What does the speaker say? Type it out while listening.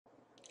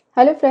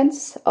Hello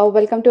friends,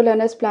 welcome to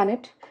Learner's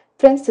Planet.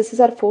 Friends, this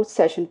is our fourth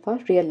session for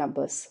real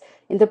numbers.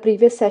 In the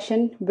previous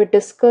session, we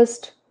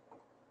discussed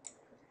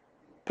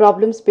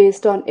problems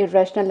based on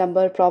irrational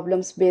number,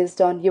 problems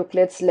based on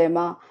Euclid's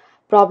lemma,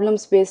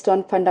 problems based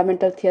on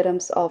fundamental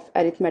theorems of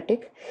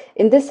arithmetic.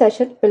 In this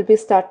session, we'll be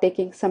start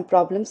taking some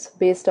problems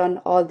based on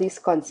all these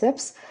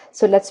concepts.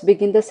 So let's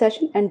begin the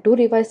session and do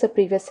revise the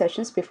previous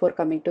sessions before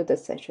coming to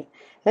this session,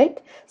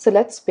 right? So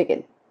let's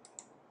begin.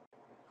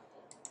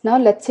 Now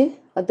let's see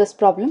this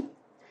problem.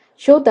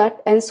 Show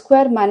that n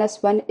square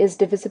minus 1 is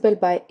divisible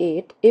by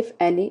 8 if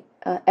n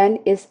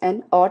is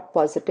an odd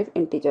positive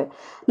integer.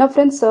 Now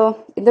friends,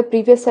 in the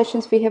previous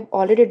sessions we have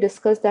already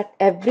discussed that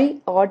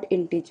every odd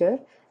integer,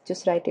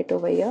 just write it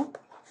over here,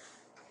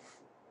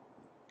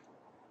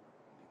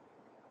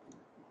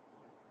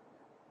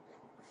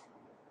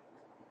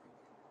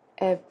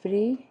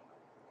 every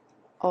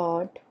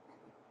odd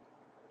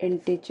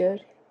integer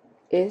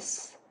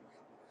is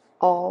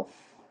of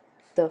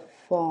the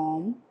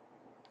form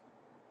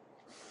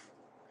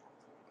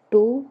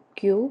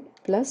 2q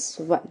plus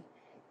 1,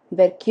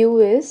 where q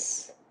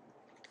is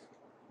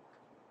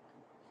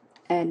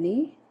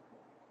any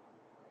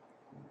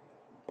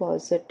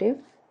positive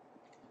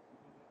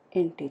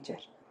integer,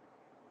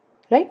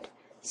 right?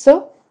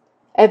 So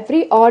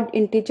every odd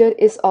integer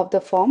is of the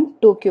form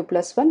 2q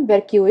plus 1,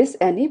 where q is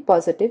any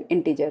positive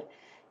integer.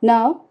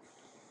 Now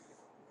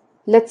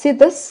let's see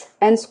this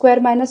n square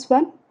minus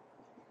 1,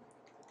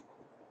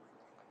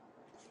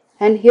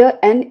 and here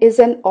n is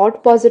an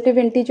odd positive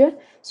integer,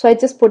 so I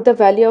just put the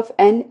value of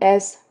n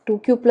as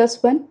 2q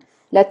plus 1.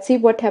 Let's see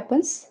what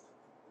happens.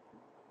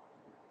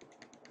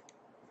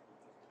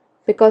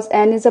 Because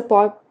n is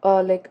a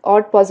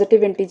odd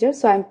positive integer,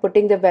 so I'm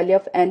putting the value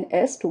of n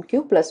as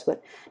 2q plus 1.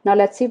 Now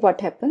let's see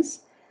what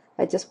happens.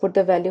 I just put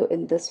the value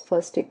in this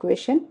first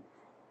equation.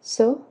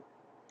 So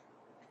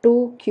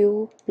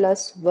 2q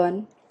plus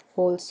 1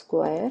 whole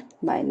square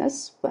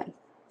minus 1.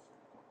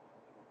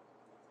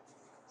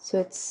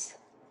 So it's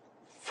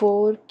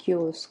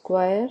 4q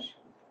square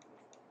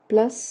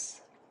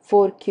plus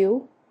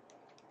 4q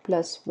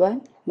plus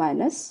 1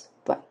 minus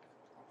 1,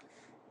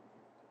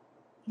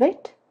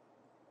 right?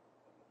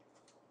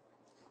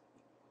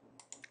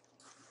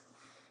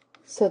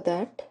 So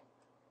that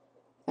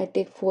I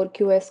take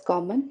 4q as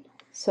common,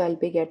 so I'll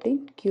be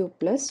getting q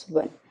plus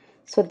 1.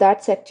 So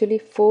that's actually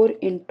 4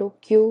 into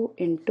q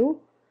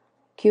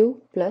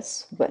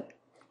plus 1,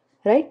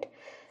 right?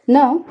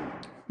 Now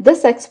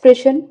this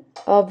expression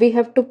we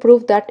have to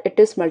prove that it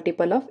is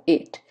multiple of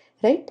 8,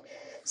 right?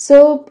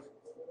 So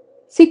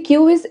see,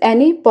 q is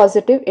any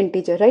positive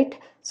integer, right?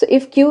 So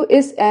if q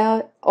is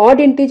an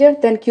odd integer,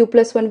 then q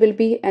plus 1 will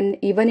be an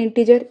even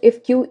integer.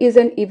 If q is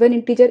an even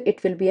integer,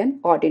 it will be an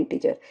odd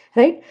integer,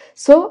 right?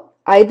 So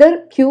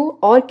either q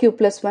or q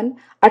plus 1,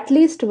 at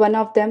least one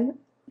of them,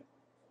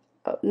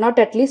 not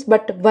at least,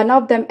 but one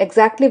of them,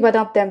 exactly one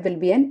of them will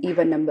be an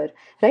even number,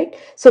 right?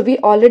 So we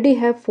already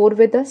have 4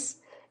 with us,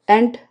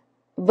 and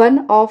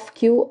one of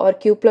q or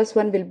q plus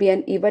 1 will be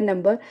an even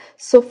number.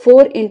 So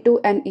 4 into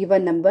an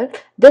even number,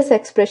 this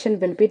expression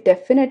will be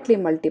definitely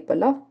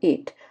multiple of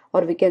 8,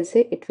 or we can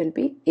say it will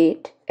be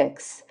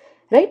 8x,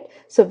 right?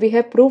 So we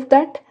have proved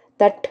that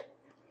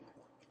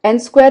n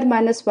square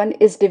minus 1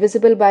 is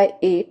divisible by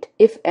 8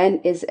 if n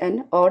is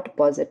an odd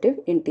positive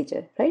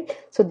integer, right?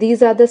 So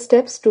these are the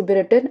steps to be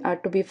written or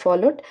to be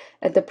followed,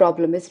 and the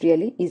problem is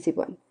really easy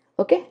one.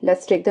 Okay,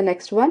 let's take the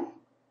next one.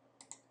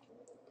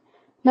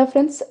 Now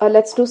friends,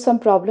 let's do some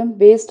problem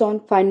based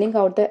on finding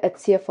out the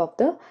HCF of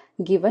the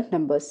given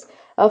numbers.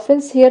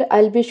 Friends, here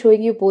I'll be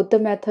showing you both the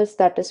methods,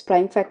 that is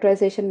prime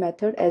factorization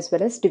method as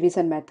well as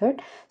division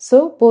method.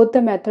 So both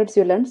the methods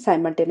you learn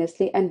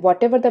simultaneously, and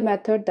whatever the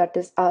method that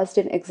is asked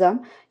in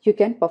exam, you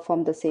can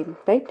perform the same,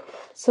 right?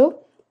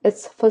 So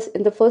it's first,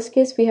 in the first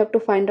case we have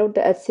to find out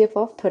the HCF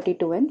of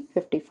 32 and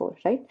 54,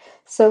 right?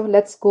 So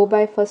let's go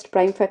by first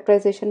prime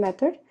factorization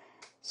method.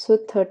 So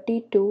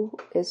 32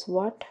 is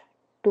what?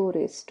 2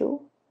 raised to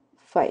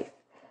 5,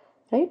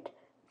 right?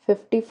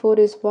 54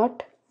 is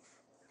what?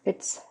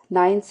 It's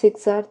 9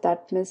 6 are,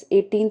 that means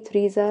 18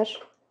 3s are,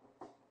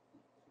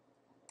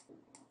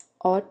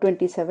 or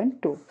 27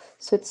 2.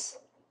 So it's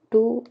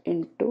 2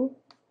 into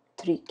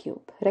 3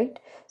 cube, right?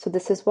 So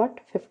this is what?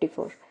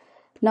 54.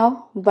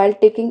 Now while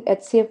taking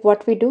HCF,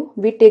 what we do?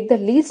 We take the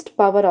least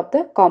power of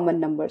the common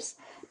numbers.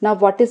 Now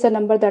what is the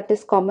number that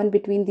is common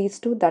between these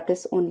two? That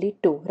is only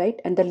 2, right?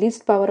 And the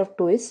least power of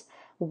 2 is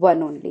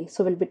 1 only.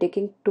 So we'll be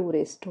taking 2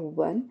 raised to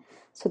 1.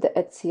 So the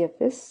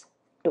HCF is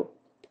 2,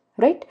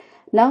 right?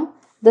 Now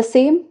the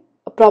same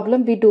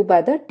problem we do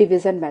by the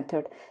division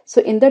method. So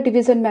in the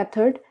division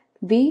method,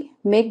 we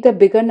make the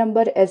bigger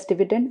number as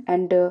dividend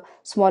and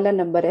smaller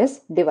number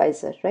as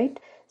divisor, right?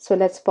 So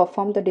let's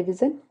perform the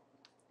division.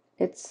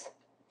 It's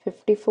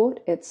 54,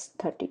 it's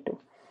 32.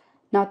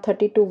 Now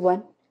 32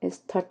 1 is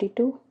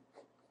 32.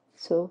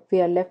 So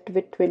we are left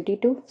with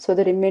 22. So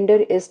the remainder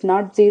is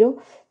not 0.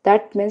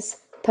 That means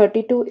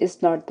 32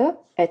 is not the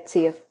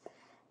HCF.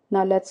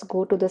 Now let's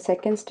go to the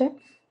second step.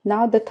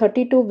 Now the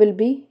 32 will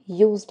be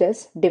used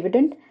as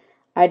dividend.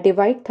 I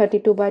divide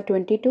 32 by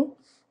 22,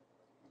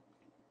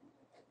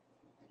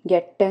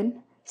 get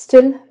 10.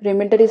 Still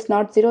remainder is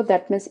not 0,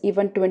 that means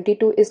even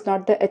 22 is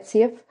not the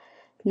HCF.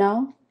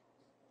 Now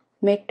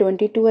make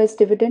 22 as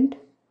dividend.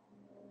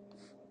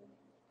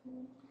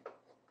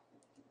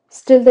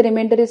 Still the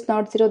remainder is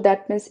not 0,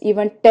 that means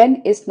even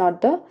 10 is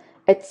not the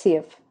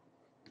HCF.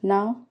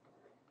 Now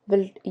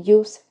we'll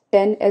use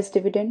 10 as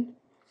dividend.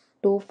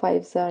 2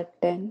 5s are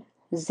 10,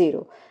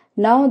 0.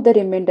 Now the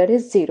remainder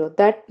is 0.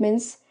 That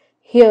means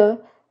here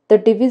the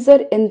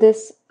divisor in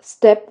this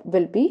step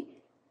will be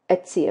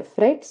HCF,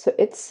 right? So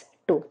it's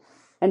 2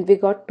 and we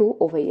got 2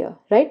 over here,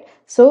 right?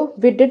 So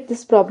we did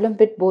this problem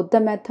with both the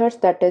methods,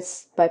 that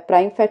is by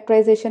prime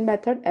factorization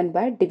method and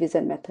by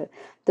division method.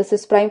 This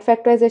is prime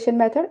factorization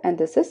method and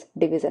this is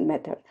division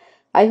method.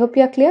 I hope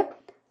you are clear.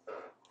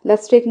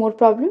 Let's take more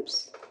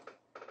problems.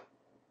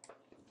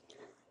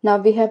 Now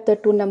we have the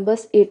two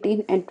numbers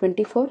 18 and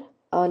 24.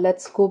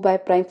 Let's go by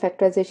prime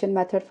factorization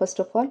method first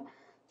of all.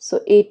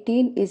 So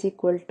 18 is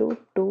equal to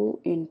 2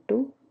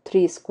 into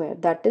 3 square,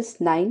 that is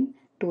 9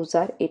 2s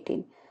are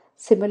 18.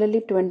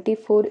 Similarly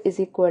 24 is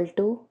equal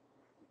to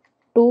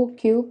 2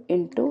 cube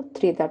into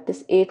 3, that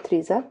is 8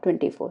 3s are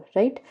 24,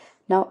 right?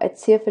 Now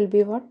HCF will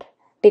be what?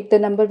 Take the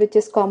number which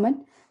is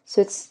common.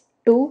 So it's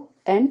 2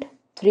 and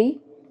 3.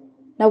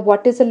 Now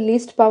what is the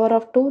least power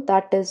of 2?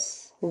 That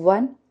is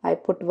 1. I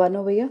put 1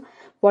 over here.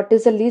 What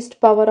is the least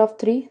power of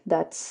 3?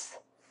 That's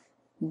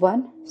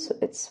 1. So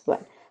it's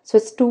 1. So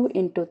it's 2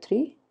 into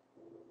 3,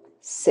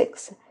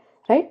 6.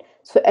 Right?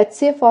 So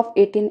HCF of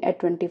 18 at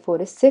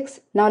 24 is 6.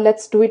 Now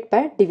let's do it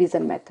by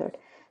division method.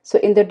 So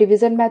in the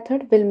division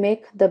method, we'll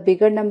make the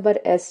bigger number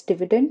as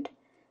dividend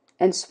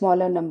and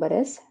smaller number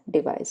as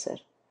divisor.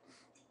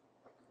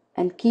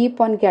 And keep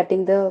on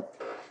getting the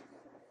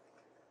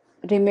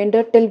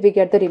remainder till we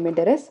get the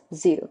remainder as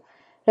 0.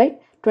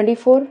 Right?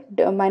 24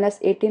 minus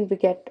 18 we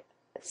get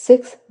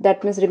 6.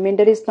 That means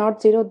remainder is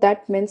not 0.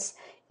 That means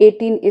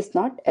 18 is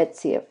not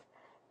HCF.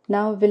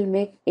 Now we'll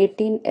make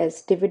 18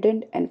 as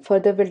dividend and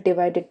further we'll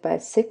divide it by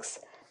 6.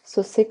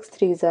 So 6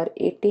 3s are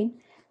 18.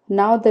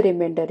 Now the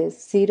remainder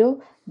is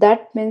 0.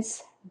 That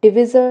means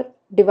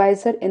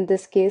divisor in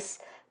this case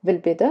will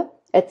be the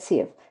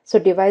HCF. So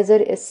divisor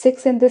is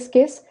 6 in this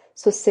case.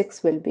 So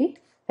 6 will be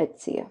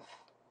HCF.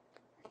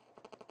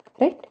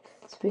 Right?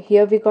 So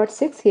here we got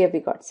 6, here we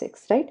got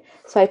 6, right?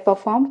 So I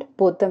performed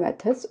both the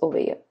methods over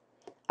here.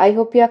 I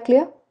hope you are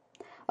clear.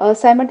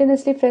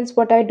 Simultaneously, friends,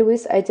 what I do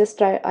is I just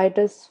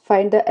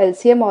find the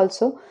LCM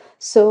also.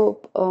 So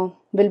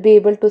we'll be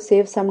able to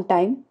save some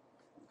time.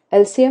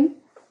 LCM,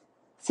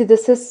 see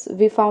this is,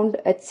 we found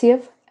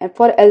HCF, and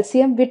for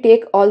LCM we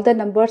take all the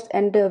numbers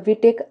and we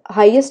take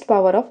highest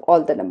power of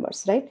all the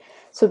numbers, right?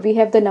 So we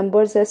have the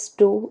numbers as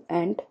 2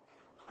 and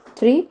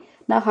 3.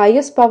 Now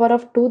highest power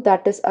of 2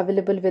 that is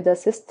available with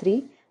us is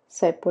 3.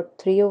 So I put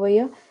 3 over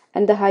here,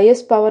 and the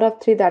highest power of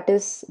 3 that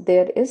is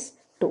there is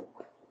 2,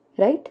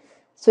 right?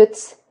 So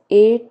it's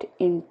 8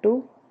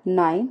 into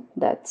 9,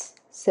 that's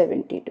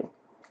 72,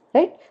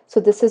 right? So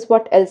this is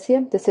what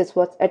LCM, this is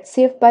what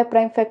HCF by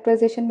prime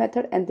factorization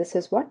method, and this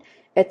is what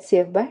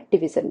HCF by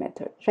division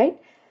method, right?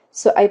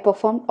 So I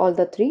performed all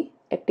the 3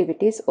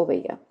 activities over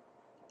here.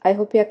 I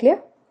hope you are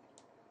clear.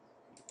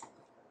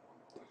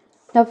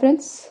 Now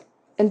friends,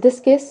 in this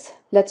case,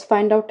 let's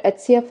find out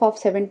HCF of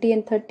 70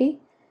 and 30.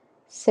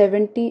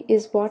 70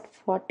 is what?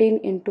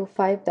 14 into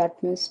 5,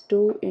 that means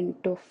 2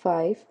 into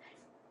 5,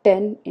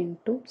 10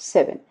 into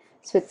 7.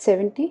 So it's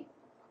 70,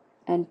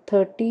 and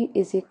 30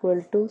 is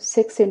equal to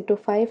 6 into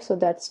 5, so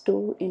that's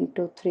 2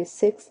 into 3,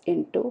 6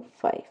 into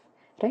 5,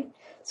 right?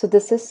 So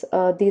this is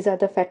these are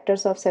the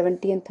factors of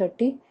 70 and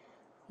 30.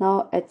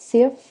 Now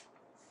HCF,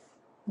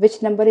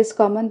 which number is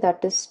common?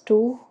 That is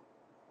 2.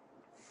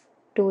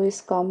 2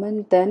 is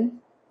common, then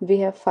we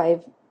have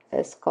 5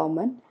 as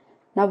common.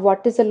 Now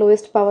what is the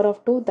lowest power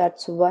of 2?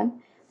 That's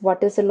 1.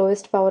 What is the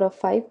lowest power of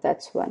 5?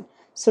 That's 1.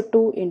 So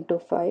 2 into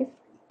 5,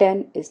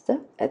 10 is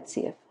the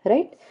HCF,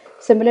 right?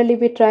 Similarly,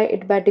 we try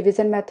it by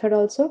division method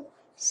also.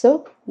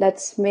 So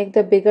let's make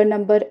the bigger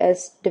number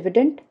as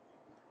dividend.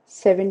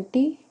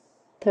 70,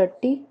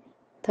 30,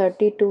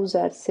 32s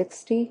are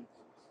 60,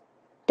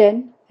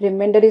 10.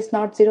 Remainder is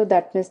not 0,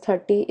 that means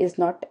 30 is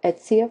not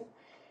HCF.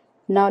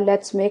 Now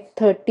let's make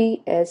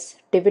 30 as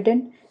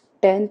dividend.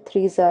 10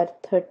 3s are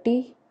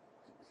 30.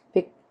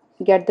 We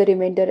get the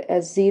remainder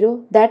as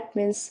 0. That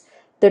means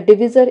the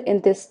divisor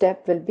in this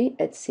step will be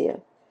HCF.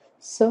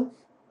 So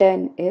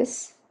 10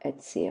 is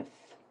HCF.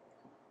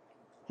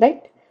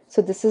 Right?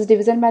 So this is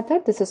division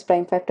method. This is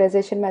prime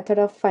factorization method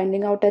of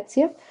finding out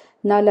HCF.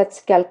 Now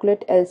let's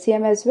calculate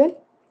LCM as well.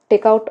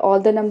 Take out all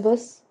the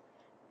numbers.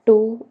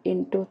 2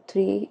 into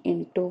 3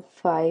 into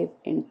 5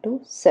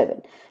 into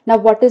 7. Now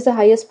what is the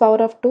highest power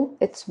of 2?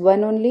 It's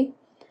 1 only.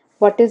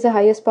 What is the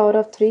highest power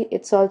of 3?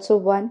 It's also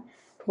 1.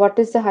 What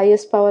is the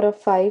highest power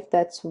of 5?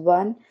 That's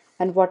 1.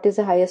 And what is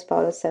the highest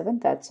power of 7?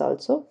 That's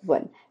also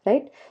 1,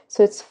 right?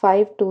 So it's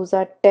 5 2s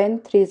are 10,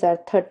 3s are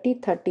 30,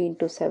 30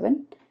 into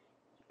 7,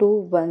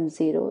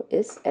 210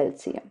 is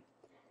LCM,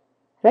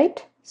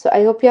 right? So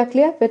I hope you are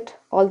clear with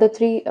all the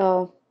 3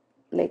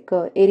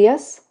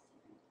 areas.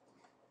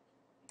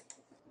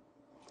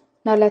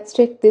 Now let's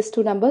take these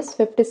two numbers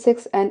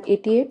 56 and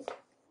 88.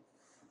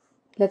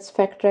 Let's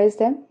factorize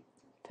them.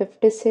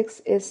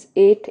 56 is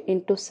 8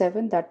 into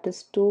 7, that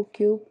is 2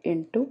 cube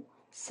into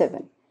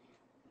 7.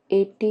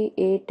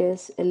 88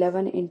 is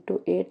 11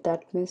 into 8,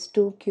 that means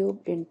 2 cube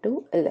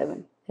into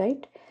 11,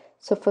 right?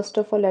 So first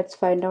of all, let's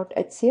find out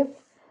HCF,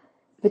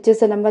 which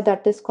is the number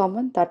that is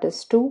common, that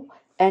is 2,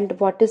 and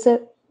what is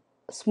the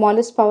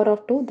smallest power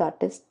of 2, that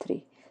is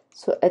 3.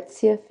 So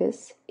HCF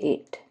is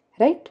 8,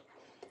 right?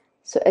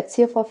 So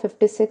HCF of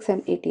 56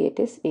 and 88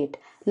 is 8.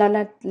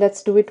 Now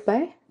let's do it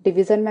by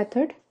division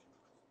method.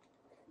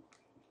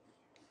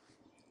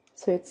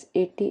 So it's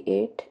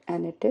 88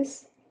 and it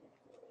is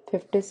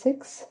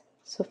 56.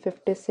 So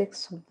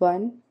 56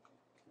 1.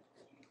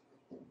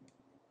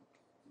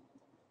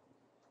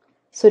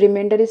 So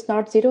remainder is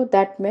not 0.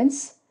 That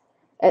means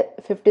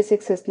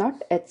 56 is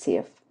not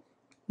HCF.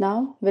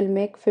 Now we'll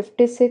make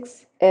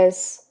 56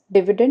 as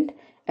dividend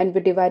and we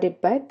divide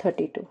it by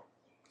 32.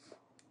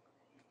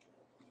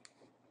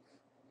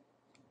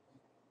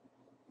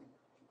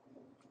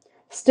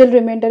 Still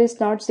remainder is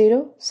not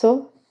 0.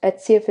 So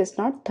HCF is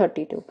not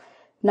 32.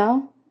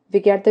 Now we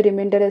get the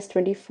remainder as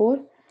 24.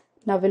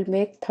 Now we'll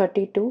make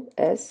 32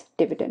 as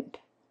dividend.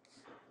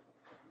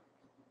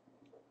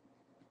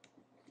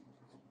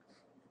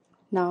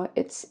 Now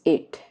it's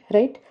 8,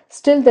 right?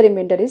 Still the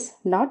remainder is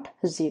not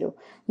 0.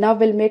 Now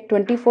we'll make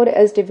 24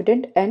 as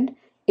dividend and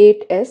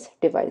 8 as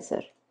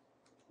divisor.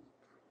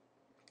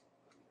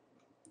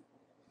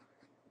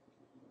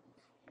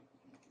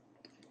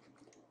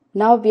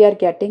 Now we are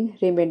getting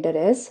remainder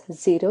as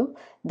 0.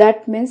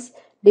 That means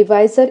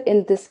divisor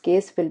in this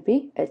case will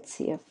be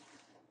HCF.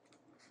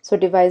 So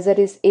divisor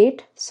is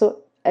 8.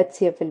 So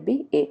HCF will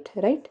be 8,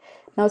 right?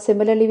 Now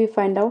similarly we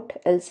find out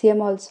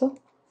LCM also.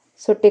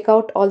 So take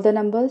out all the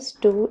numbers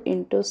 2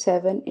 into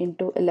 7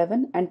 into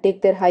 11 and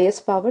take their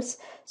highest powers.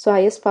 So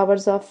highest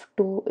powers of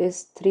 2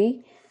 is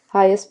 3,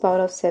 highest power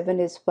of 7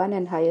 is 1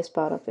 and highest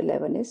power of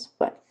 11 is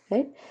 1,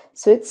 right?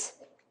 So it's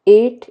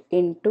 8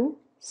 into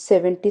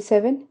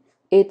 77.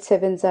 8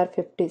 sevens are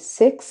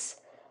 56.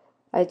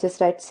 I just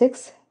write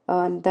 6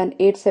 and then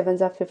 8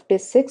 sevens are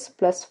 56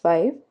 plus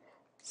 5,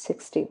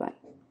 61,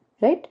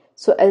 right?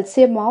 So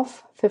LCM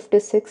of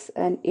 56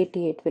 and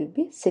 88 will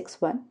be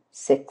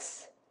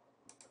 616.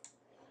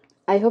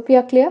 I hope you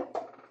are clear.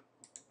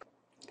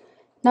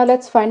 Now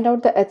let's find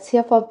out the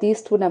HCF of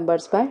these two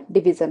numbers by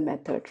division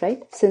method,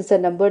 right? Since the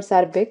numbers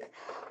are big,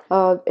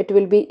 it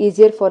will be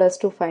easier for us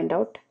to find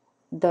out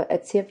the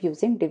HCF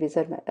using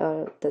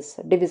this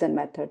division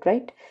method,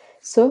 right?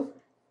 So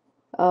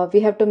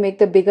we have to make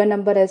the bigger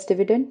number as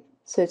dividend.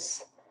 So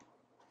it's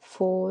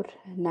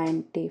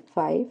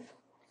 495.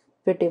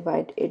 We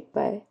divide it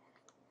by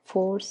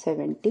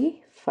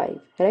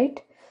 475,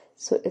 right?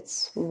 So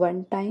it's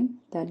 1 time,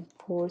 then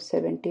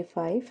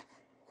 475.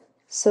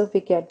 So we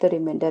get the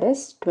remainder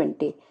as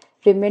 20.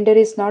 Remainder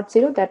is not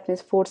 0. That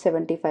means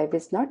 475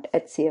 is not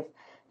HCF.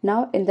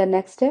 Now in the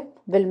next step,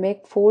 we'll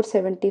make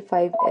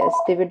 475 as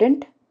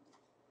dividend.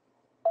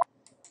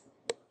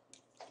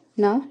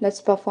 Now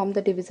let's perform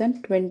the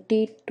division.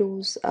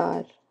 22s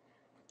are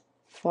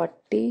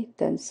 40,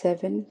 then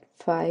 7,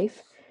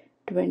 5,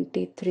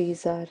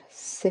 23s are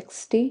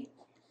 60.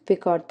 We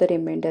got the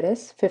remainder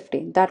as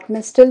 15. That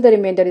means still the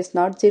remainder is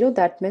not 0.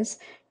 That means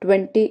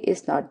 20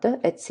 is not the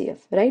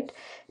HCF, right?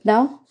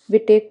 Now we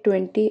take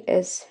 20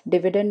 as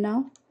dividend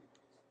now.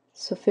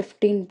 So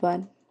 15,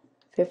 1,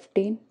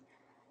 15.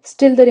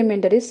 Still the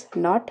remainder is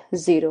not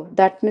 0.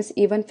 That means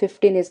even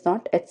 15 is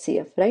not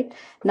HCF, right?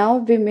 Now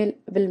we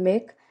will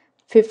make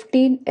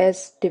 15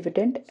 as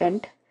dividend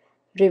and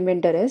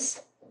remainder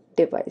as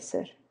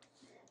divisor.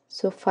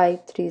 So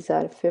 5 3s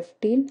are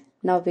 15.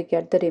 Now we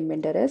get the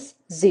remainder as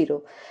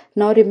 0.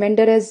 Now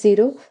remainder as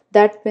 0,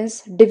 that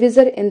means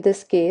divisor in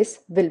this case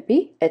will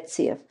be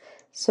HCF.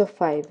 So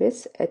 5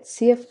 is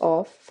HCF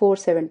of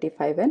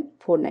 475 and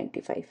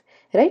 495,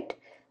 right?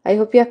 I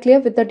hope you are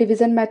clear with the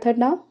division method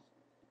now.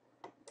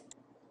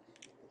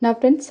 Now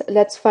friends,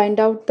 let's find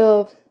out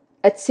the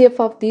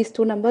HCF of these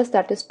two numbers,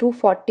 that is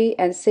 240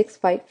 and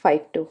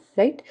 6552,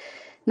 right?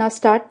 Now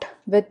start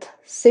with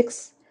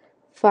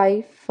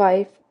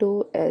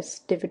 6552 as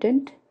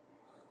dividend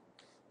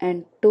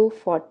and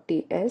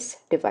 240 as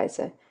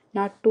divisor.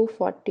 Now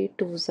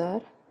 242s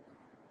are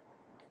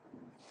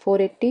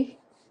 480,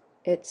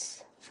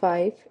 it's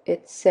 5,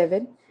 it's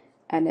 7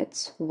 and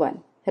it's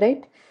 1,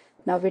 right?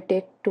 Now we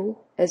take 2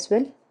 as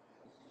well.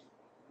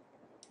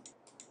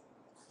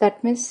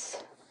 That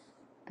means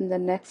in the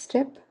next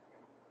step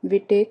we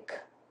take,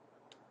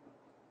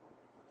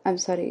 I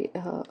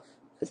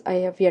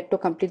have yet to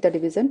complete the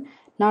division.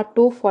 Now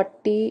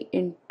 240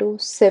 into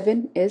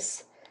 7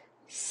 is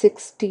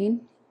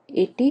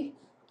 1680.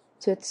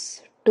 So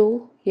it's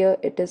 2, here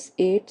it is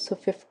 8. So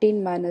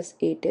 15 minus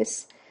 8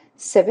 is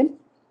 7.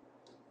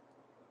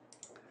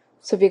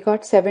 So we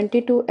got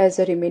 72 as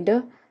a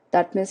remainder.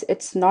 That means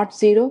it's not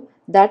 0.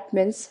 That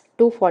means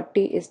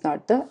 240 is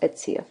not the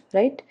HCF,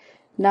 right?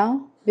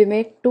 Now we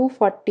make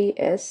 240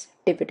 as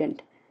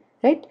dividend,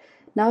 right?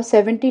 Now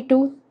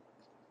 72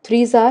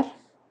 threes are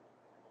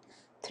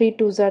 3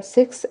 twos are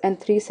 6 and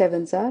 3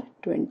 sevens are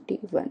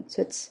 21.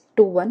 So it's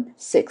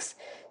 216.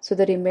 So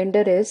the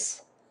remainder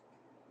is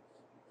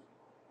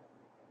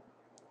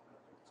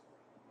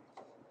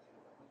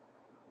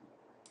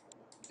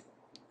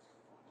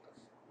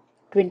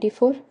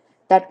 24.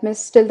 That means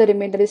still the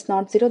remainder is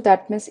not 0.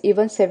 That means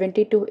even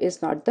 72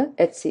 is not the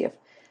HCF.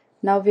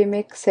 Now we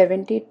make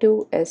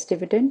 72 as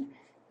dividend.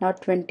 Now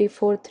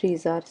 24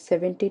 threes are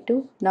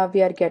 72. Now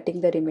we are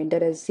getting the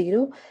remainder as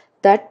 0.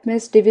 That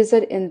means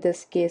divisor in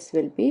this case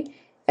will be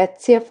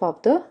HCF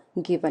of the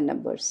given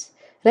numbers.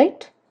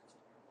 Right?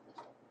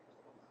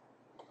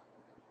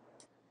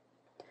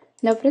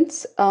 Now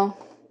friends,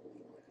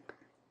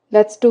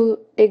 let's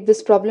take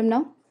this problem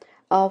now.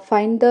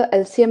 Find the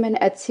LCM and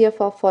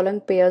HCF of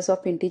following pairs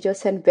of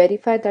integers and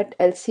verify that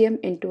LCM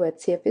into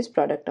HCF is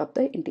product of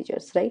the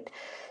integers, right?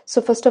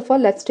 So first of all,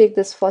 let's take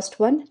this first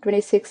one,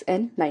 26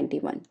 and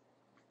 91.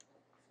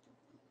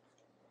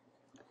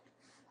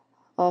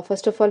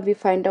 First of all, we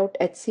find out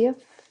HCF.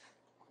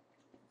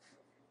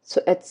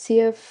 So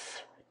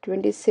HCF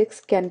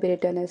 26 can be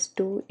written as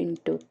 2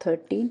 into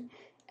 13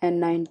 and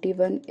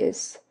 91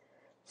 is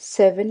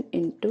 7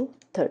 into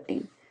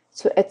 13.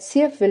 So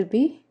HCF will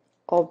be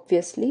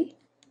obviously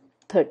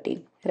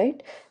 13,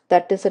 right?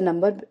 That is a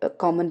number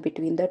common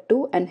between the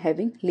two and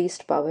having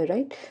least power,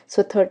 right?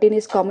 So 13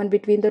 is common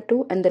between the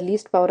two and the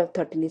least power of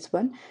 13 is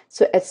 1.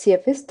 So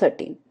HCF is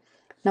 13.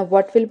 Now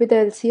what will be the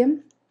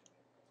LCM?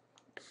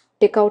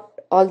 Take out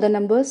all the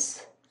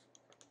numbers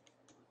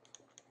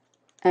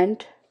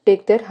and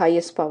take their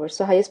highest power.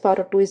 So highest power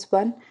of 2 is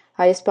 1,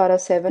 highest power of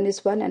 7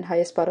 is 1 and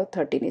highest power of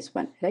 13 is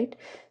 1, right?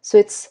 So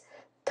it's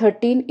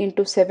 13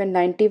 into 7,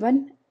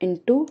 91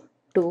 into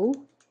 2.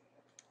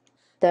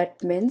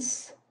 That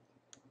means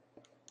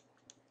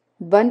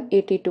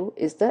 182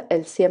 is the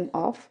LCM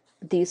of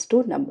these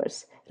two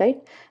numbers,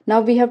 right? Now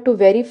we have to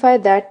verify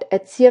that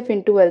HCF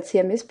into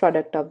LCM is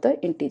product of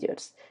the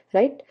integers,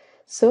 right?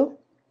 So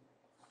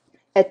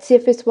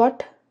HCF is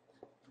what?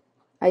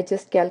 I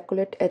just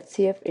calculate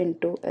HCF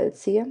into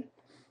LCM.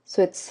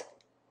 So it's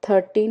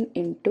 13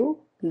 into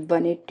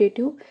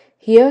 182.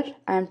 Here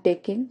I am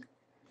taking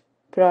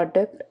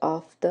product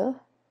of the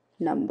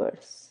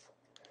numbers.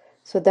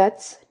 So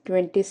that's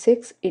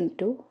 26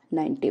 into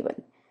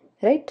 91,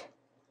 right?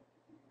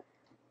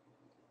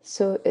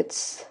 So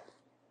it's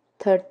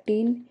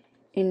 13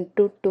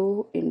 into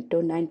 2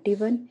 into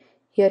 91.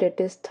 Here it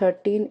is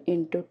 13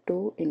 into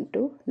 2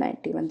 into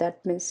 91.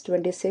 That means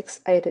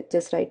 26. I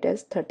just write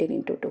as 13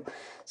 into 2.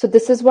 So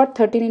this is what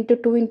 13 into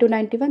 2 into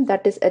 91.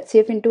 That is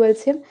HCF into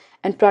LCM.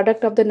 And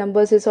product of the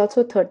numbers is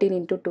also 13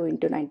 into 2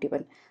 into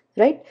 91.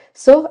 Right?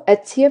 So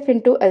HCF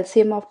into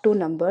LCM of two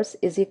numbers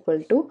is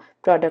equal to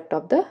product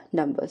of the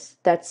numbers.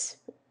 That's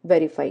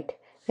verified.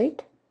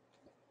 Right?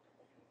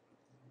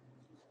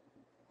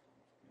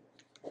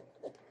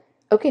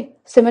 Okay,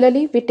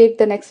 similarly, we take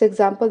the next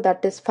example,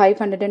 that is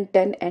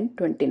 510 and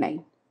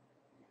 29.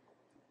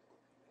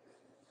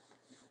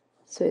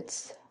 So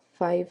it's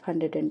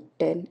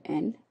 510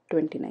 and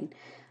 29.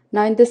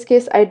 Now in this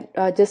case, I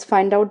just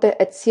find out the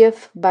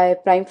HCF by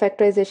prime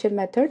factorization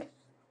method.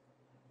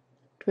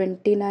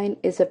 29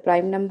 is a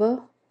prime number,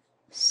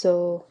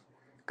 so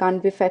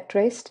can't be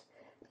factorized.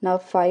 Now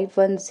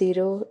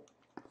 510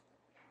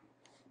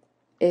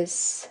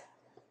 is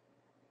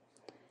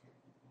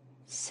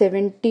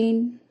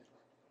 17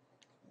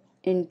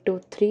 into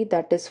 3,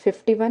 that is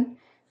 51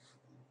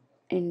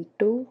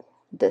 into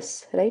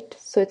this, right?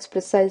 So it's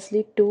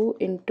precisely 2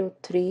 into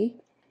 3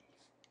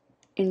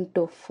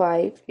 into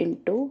 5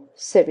 into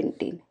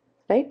 17,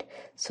 right?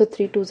 So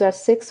 3 2s are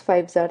 6,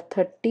 5s are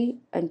 30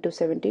 into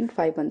 17,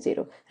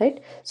 510,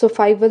 right? So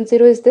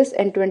 510 is this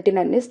and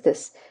 29 is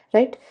this,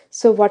 right?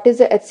 So what is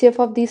the HCF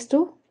of these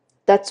two?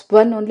 That's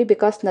 1 only,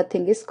 because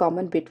nothing is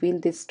common between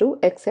these two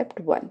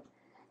except 1,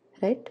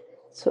 right?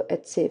 So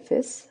HCF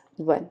is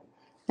 1.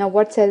 Now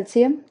what's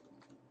LCM?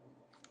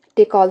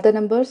 Take all the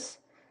numbers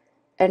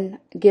and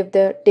take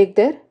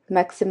their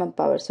maximum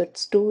power. So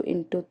it's 2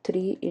 into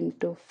 3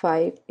 into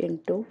 5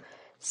 into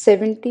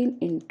 17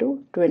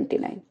 into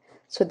 29.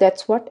 So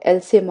that's what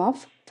LCM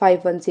of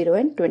 510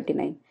 and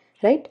 29,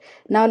 right?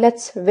 Now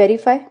let's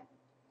verify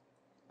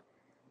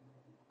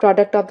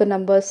product of the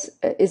numbers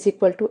is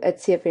equal to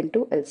HCF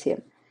into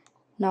LCM.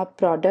 Now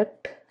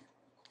product,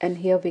 and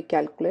here we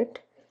calculate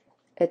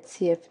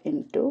HCF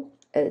into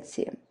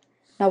LCM.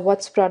 Now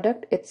what's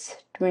product? It's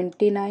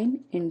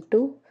 29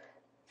 into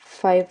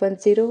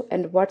 510,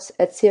 and what's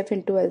HCF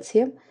into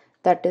LCM?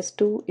 That is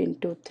 2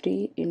 into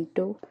 3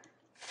 into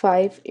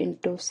 5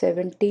 into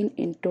 17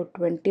 into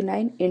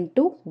 29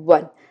 into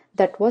 1.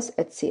 That was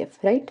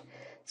HCF, right?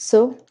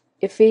 So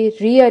if we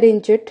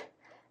rearrange it,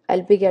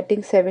 I'll be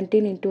getting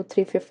 17 into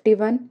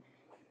 351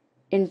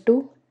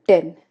 into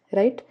 10,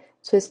 right?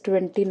 So it's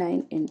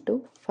 29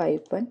 into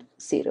 510.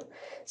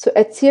 So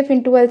HCF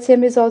into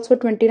LCM is also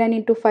 29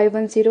 into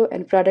 510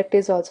 and product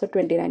is also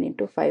 29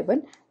 into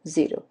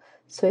 510.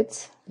 So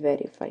it's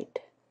verified,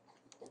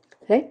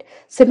 right?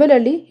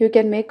 Similarly, you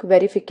can make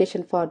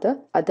verification for the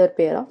other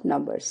pair of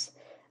numbers.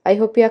 I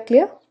hope you are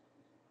clear.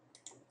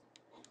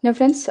 Now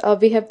friends,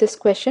 we have this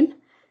question,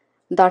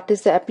 that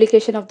is the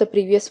application of the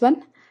previous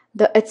one.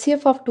 The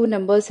HCF of two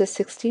numbers is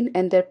 16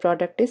 and their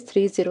product is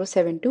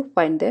 3072.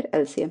 Find their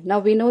LCM. Now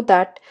we know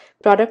that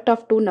product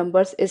of two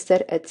numbers is their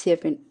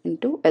HCF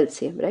into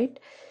LCM, right?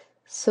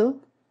 So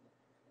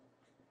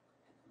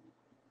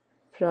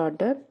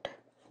product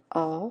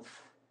of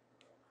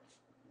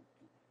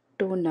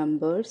two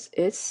numbers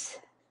is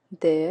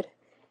their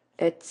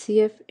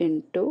HCF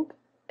into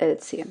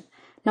LCM.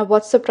 Now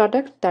what's the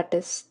product? That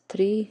is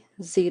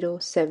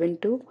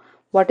 3072.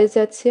 What is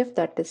HCF?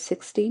 That is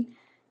 16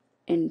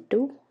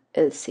 into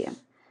LCM.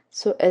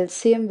 So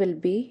LCM will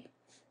be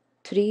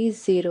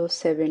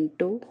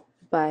 3072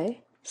 by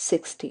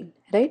 16,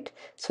 right?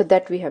 So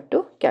that we have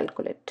to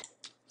calculate.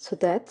 So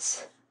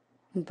that's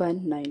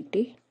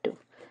 192.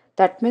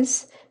 That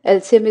means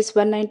LCM is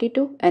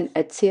 192 and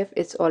HCF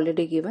is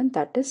already given,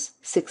 that is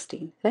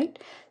 16, right?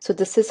 So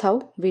this is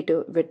how we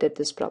did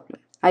this problem.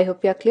 I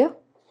hope you are clear.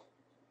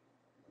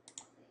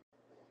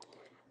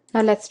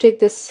 Now let's take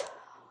this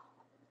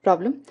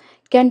problem.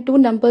 Can two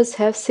numbers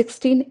have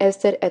 16 as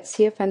their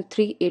HCF and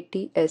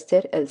 380 as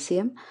their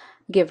LCM?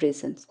 Give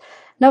reasons.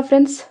 Now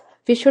friends,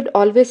 we should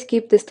always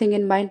keep this thing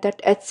in mind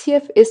that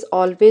HCF is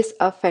always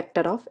a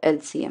factor of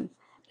LCM,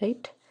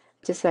 right?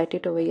 Just write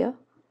it over here.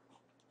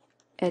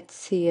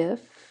 HCF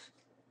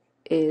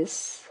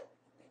is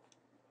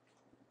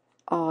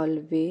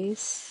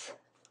always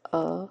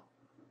a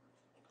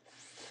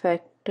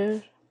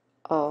factor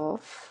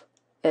of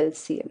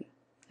LCM,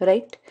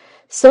 right?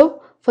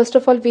 So first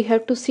of all, we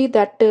have to see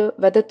that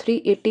whether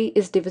 380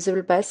 is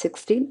divisible by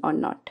 16 or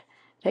not,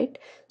 right?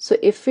 So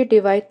if we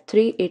divide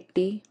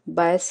 380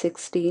 by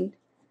 16,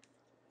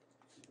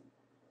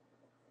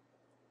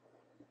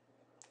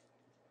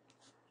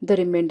 the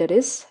remainder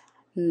is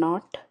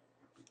not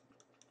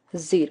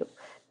 0.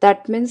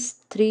 That means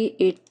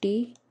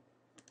 380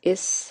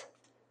 is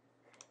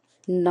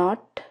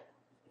not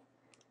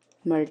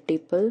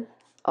multiple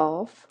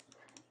of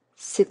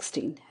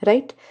 16,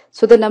 right?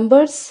 So the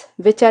numbers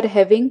which are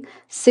having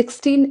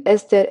 16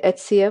 as their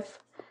HCF,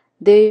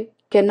 they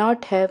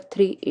cannot have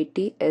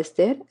 380 as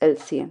their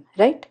LCM,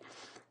 right?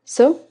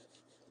 So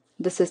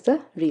this is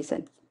the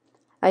reason.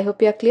 I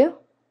hope you are clear.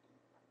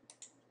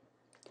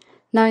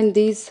 Now in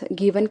these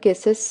given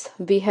cases,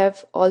 we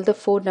have all the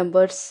four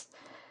numbers.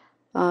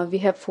 We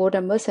have four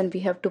numbers and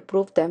we have to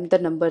prove them the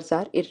numbers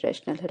are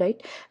irrational,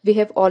 right? We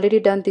have already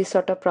done these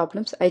sort of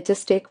problems. I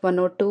just take one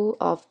or two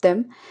of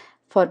them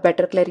for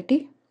better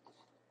clarity.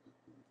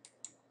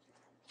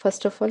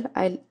 First of all,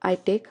 I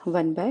take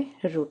 1 by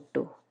root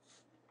 2,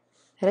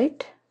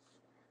 right?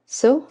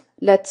 So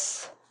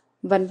let's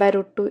 1 by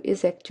root 2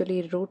 is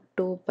actually root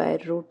 2 by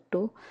root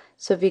 2.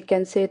 So we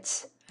can say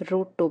it's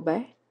root 2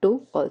 by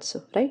 2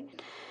 also, right?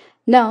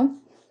 Now,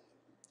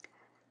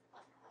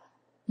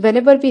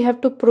 whenever we have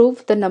to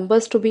prove the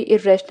numbers to be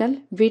irrational,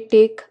 we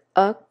take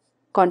a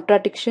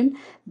contradiction.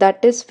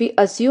 That is, we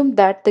assume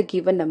that the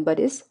given number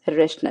is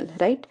rational,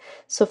 right?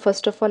 So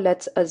first of all,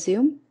 let's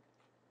assume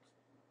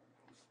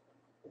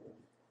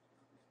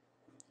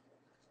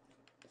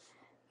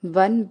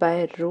 1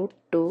 by root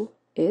 2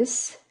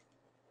 is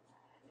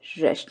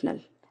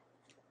rational,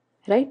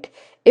 right?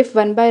 If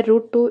 1 by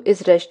root 2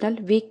 is rational,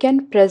 we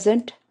can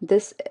present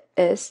this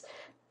as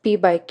P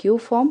by Q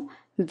form,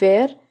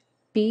 where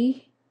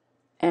P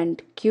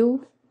and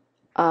Q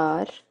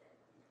are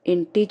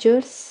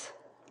integers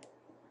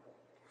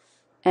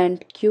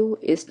and Q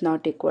is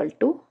not equal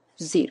to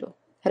 0,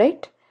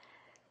 right?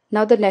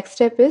 Now the next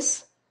step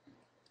is,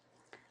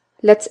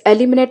 let's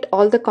eliminate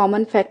all the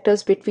common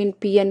factors between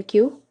P and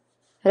Q,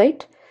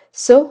 right?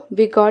 So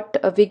we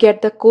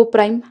get the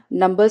co-prime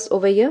numbers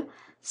over here.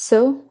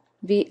 So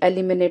we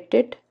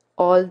eliminated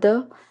all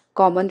the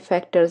common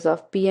factors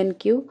of P and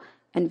Q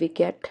and we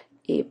get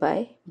A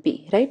by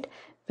B, right?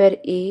 Where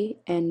A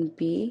and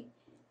B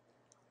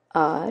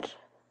are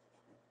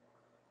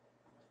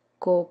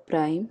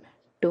co-prime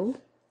to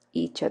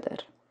each other,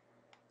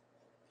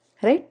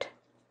 right?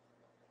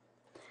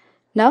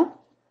 Now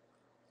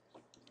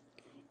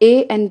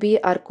A and B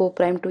are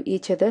co-prime to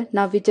each other.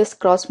 Now we just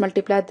cross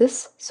multiply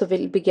this. So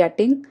we'll be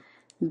getting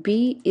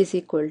B is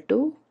equal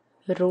to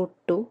root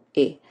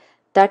 2A.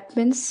 That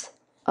means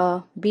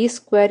B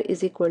square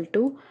is equal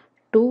to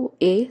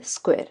 2A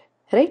square,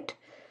 right?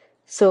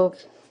 So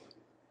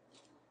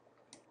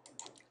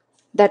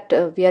that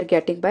we are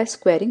getting by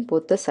squaring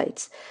both the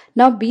sides.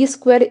 Now B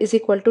square is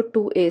equal to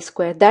 2A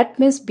square. That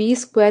means B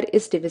square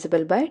is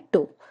divisible by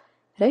 2,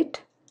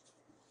 right?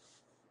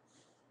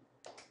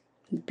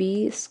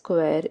 B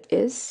square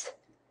is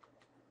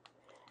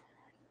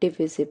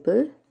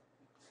divisible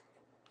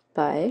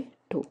by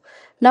 2.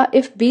 Now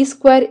if B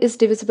square is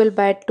divisible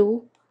by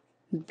 2,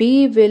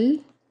 B will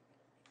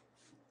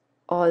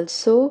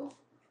also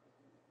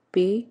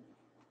be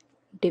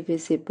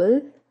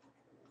divisible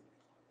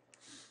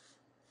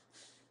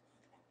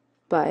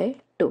by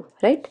 2,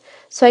 right?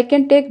 So I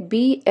can take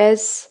B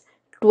as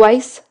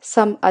twice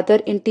some other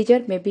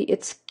integer, maybe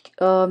it's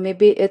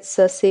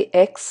say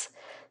x.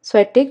 So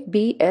I take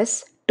B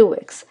as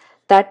 2x.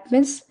 that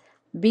means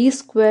b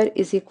square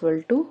is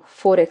equal to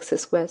 4x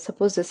square.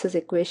 Suppose this is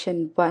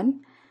equation 1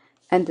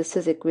 and this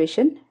is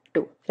equation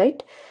 2,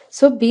 right?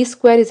 So b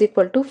square is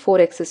equal to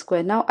 4x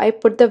square. Now I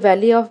put the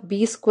value of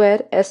b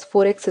square as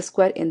 4x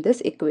square in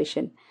this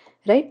equation,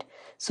 right?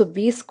 So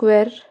b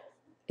square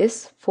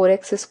is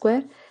 4x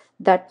square.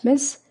 That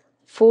means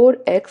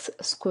 4x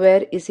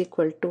square is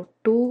equal to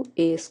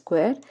 2a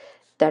square.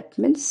 That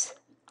means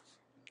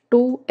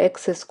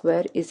 2x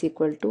square is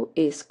equal to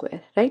a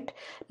square, right?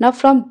 Now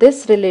from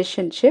this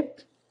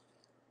relationship,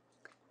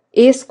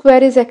 a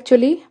square is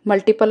actually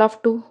multiple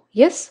of 2.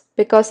 Yes,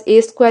 because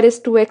a square is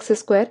 2x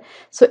square.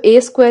 So a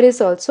square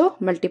is also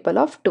multiple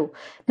of 2.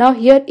 Now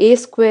here a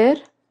square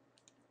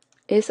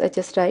is, I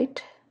just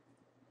write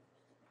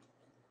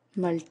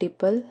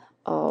multiple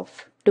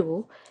of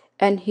 2,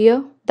 and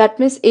here that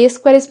means a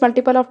square is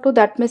multiple of 2,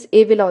 that means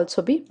a will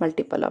also be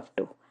multiple of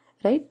 2,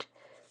 right?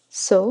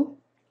 So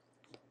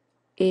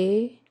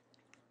a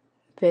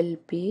will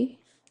be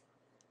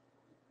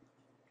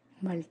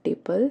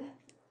multiple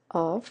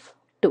of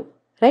 2,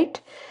 right?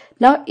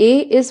 Now a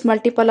is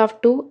multiple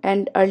of 2,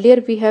 and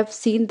earlier we have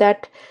seen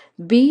that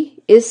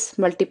b is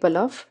multiple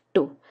of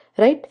 2,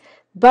 right?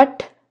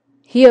 But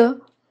here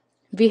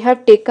we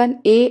have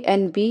taken a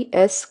and b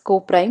as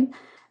co-prime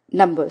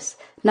numbers.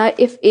 Now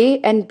if a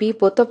and b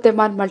both of them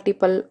are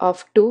multiple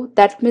of 2,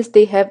 that means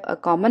they have a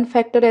common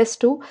factor as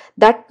 2.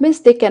 That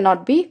means they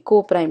cannot be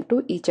co-prime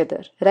to each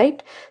other,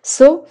 right?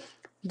 So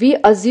we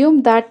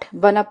assume that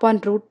 1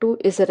 upon root 2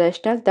 is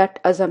rational. That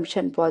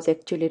assumption was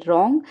actually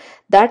wrong.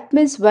 That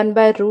means 1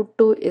 by root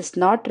 2 is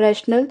not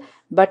rational,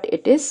 but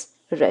it is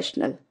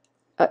rational.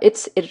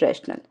 It's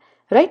irrational,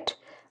 right?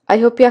 I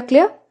hope you are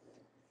clear.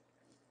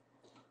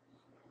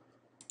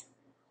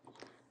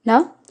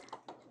 Now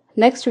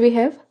next we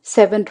have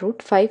 7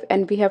 root 5,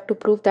 and we have to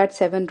prove that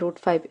 7 root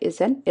 5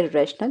 is an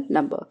irrational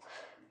number.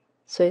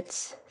 So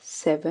it's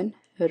 7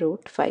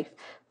 root 5.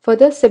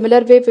 Further,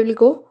 similar way we will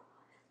go.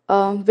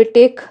 We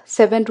take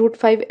 7 root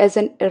 5 as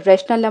an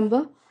irrational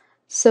number.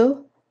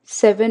 So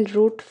 7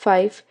 root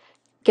 5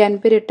 can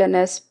be written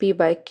as p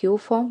by q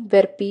form,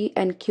 where p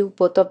and q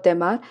both of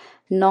them are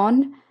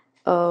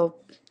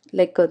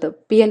the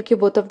p and q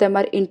both of them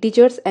are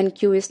integers, and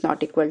q is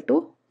not equal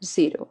to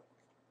 0.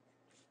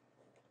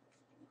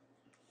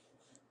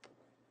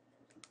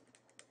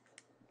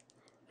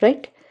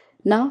 Right?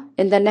 Now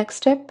in the next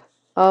step,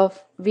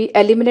 we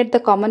eliminate the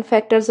common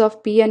factors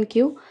of p and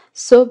q,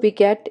 so we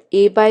get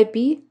a by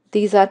b.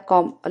 These are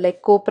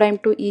co-prime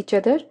to each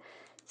other.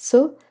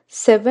 So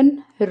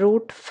 7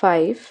 root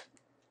 5,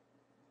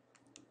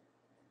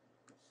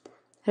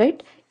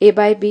 right? A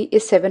by b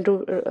is 7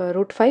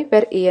 root 5,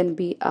 where a and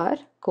b are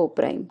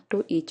co-prime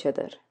to each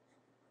other.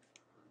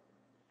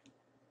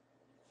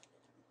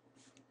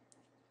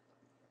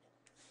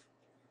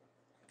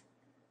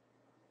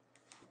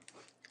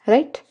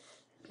 Right?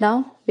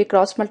 Now we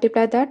cross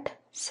multiply that.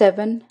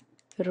 7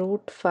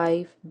 root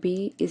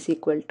 5b is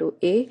equal to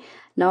a.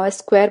 Now I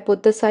square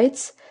both the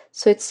sides.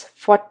 So it's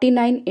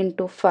 49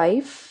 into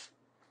 5.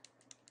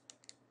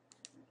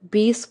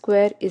 B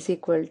square is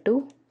equal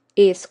to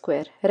a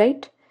square,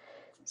 right?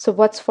 So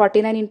what's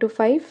 49 into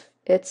 5?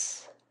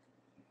 It's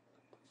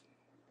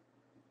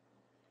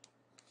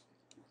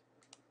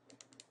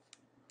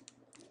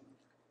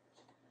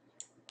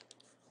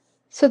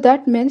so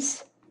that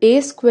means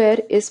a square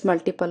is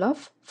multiple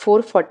of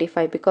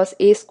 445, because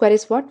a square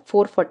is what?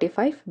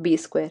 445 b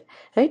square,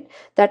 right?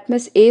 That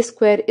means a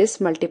square is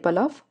multiple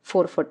of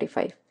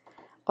 445,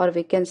 or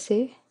we can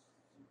say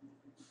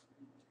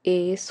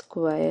a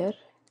square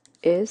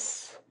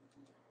is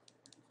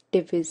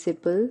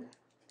divisible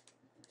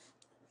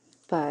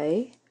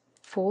by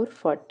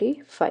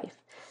 445.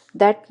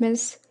 That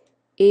means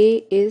a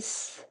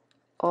is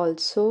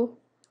also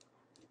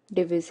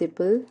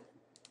divisible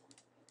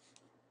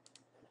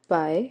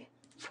by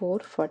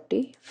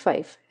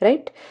 445,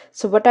 right?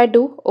 So what I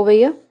do over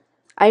here,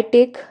 I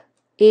take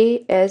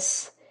a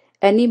as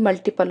any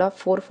multiple of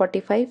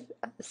 445,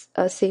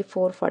 say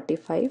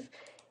 445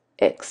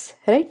 x,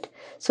 right?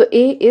 So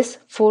a is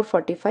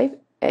 445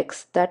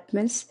 x. That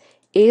means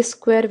a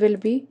square will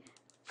be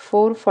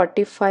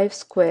 445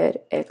 square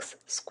x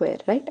square,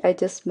 right? I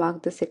just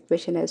mark this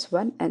equation as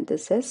 1 and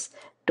this as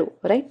 2,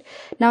 right?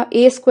 Now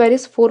a square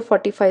is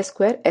 445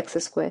 square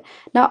x square.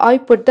 Now I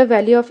put the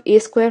value of a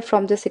square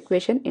from this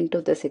equation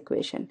into this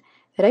equation,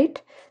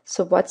 right?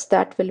 So what's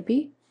that will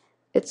be?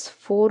 It's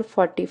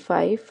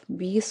 445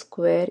 b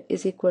square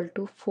is equal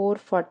to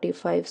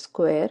 445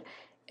 square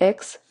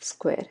x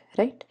square,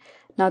 right?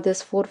 Now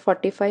this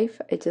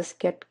 445 I just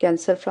get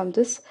cancelled from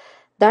this.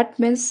 That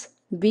means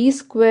b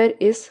square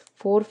is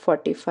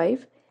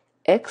 445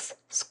 x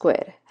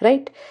square,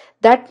 right?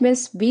 That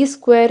means b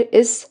square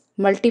is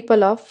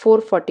multiple of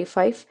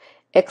 445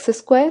 x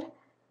square,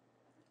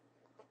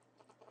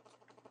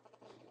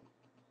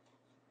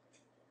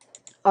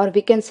 or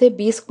we can say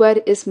b square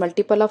is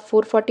multiple of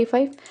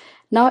 445.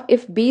 Now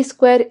if b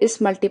square is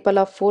multiple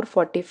of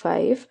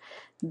 445,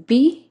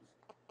 b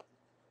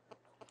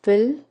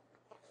will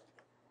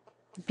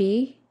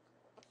be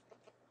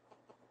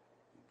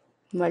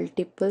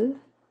multiple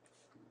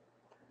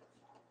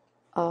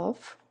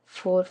of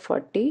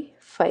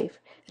 445,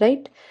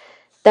 right?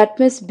 That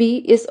means B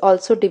is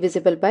also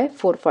divisible by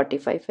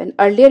 445, and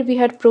earlier we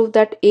had proved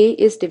that A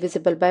is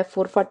divisible by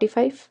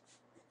 445,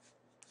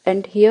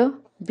 and here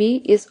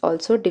B is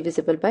also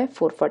divisible by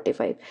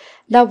 445.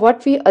 Now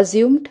what we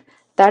assumed,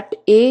 that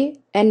A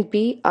and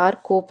B are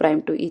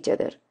co-prime to each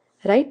other,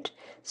 right?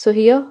 So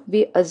here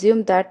we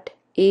assume that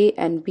A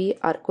and B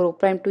are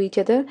co-prime to each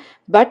other,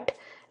 but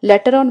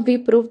later on we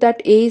proved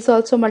that A is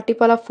also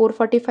multiple of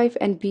 445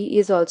 and B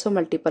is also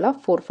multiple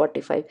of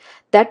 445.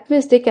 That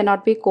means they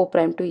cannot be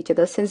co-prime to each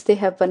other since they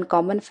have one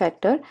common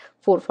factor,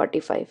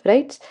 445,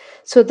 right?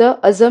 So the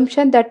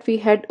assumption that we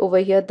had over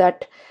here,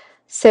 that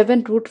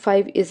 7 root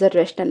 5 is a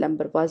rational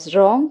number, was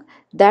wrong.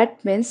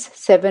 That means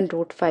 7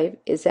 root 5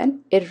 is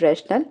an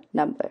irrational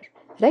number,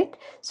 right?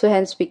 So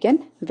hence we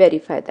can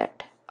verify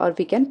that, or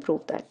we can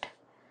prove that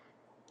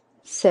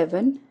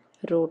 7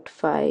 root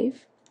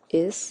 5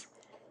 is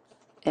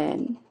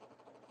an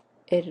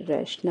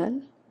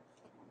irrational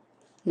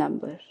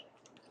number,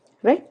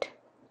 right?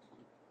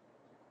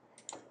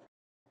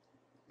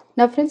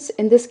 Now friends,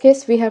 in this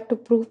case we have to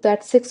prove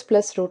that 6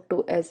 plus root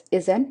 2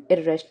 is an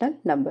irrational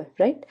number,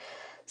 right?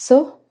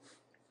 So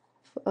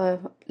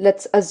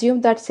let's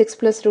assume that 6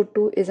 plus root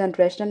 2 is a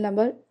rational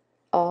number,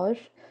 or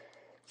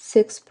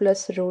 6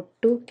 plus root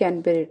 2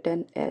 can be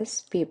written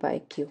as P by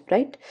Q,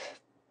 right?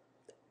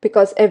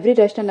 Because every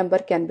rational number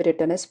can be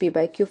written as P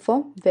by Q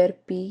form, where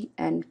P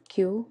and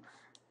Q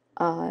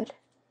are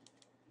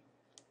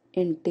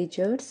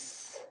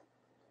integers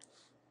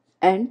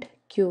and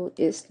Q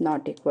is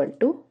not equal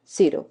to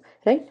 0,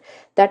 right?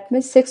 That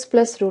means 6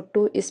 plus root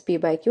 2 is P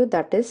by Q.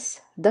 That is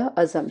the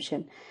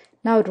assumption.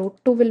 Now root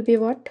 2 will be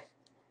what?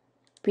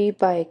 P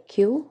by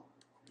Q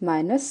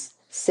minus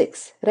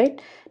 6,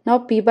 right? Now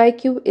P by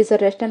Q is a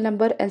rational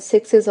number and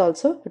 6 is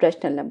also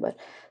rational number.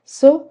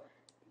 So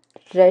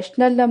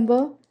rational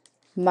number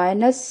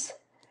minus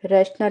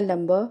rational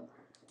number,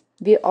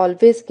 we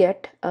always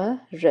get a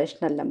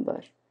rational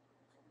number,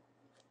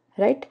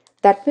 right?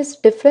 That means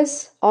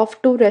difference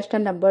of two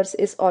rational numbers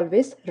is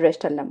always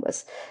rational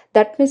numbers.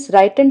 That means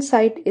right hand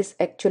side is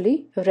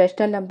actually a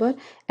rational number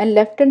and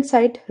left hand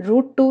side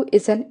root 2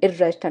 is an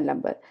irrational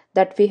number,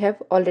 that we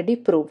have already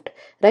proved,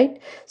 right?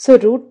 So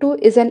root 2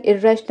 is an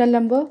irrational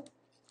number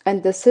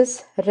and this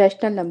is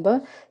rational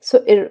number.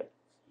 So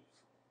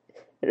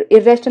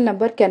irrational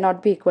number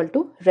cannot be equal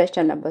to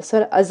rational number.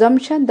 So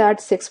assumption that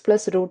 6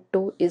 plus root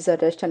 2 is a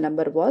rational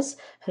number was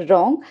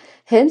wrong.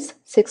 Hence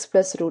 6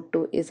 plus root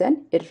 2 is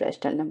an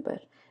irrational number,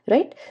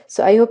 right?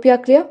 So I hope you are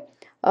clear.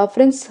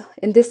 Friends,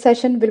 in this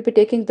session we'll be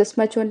taking this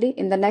much only.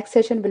 In the next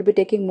session we'll be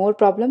taking more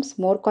problems,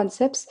 more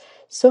concepts.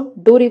 So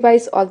do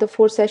revise all the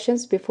 4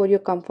 sessions before you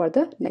come for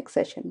the next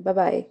session. Bye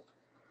bye.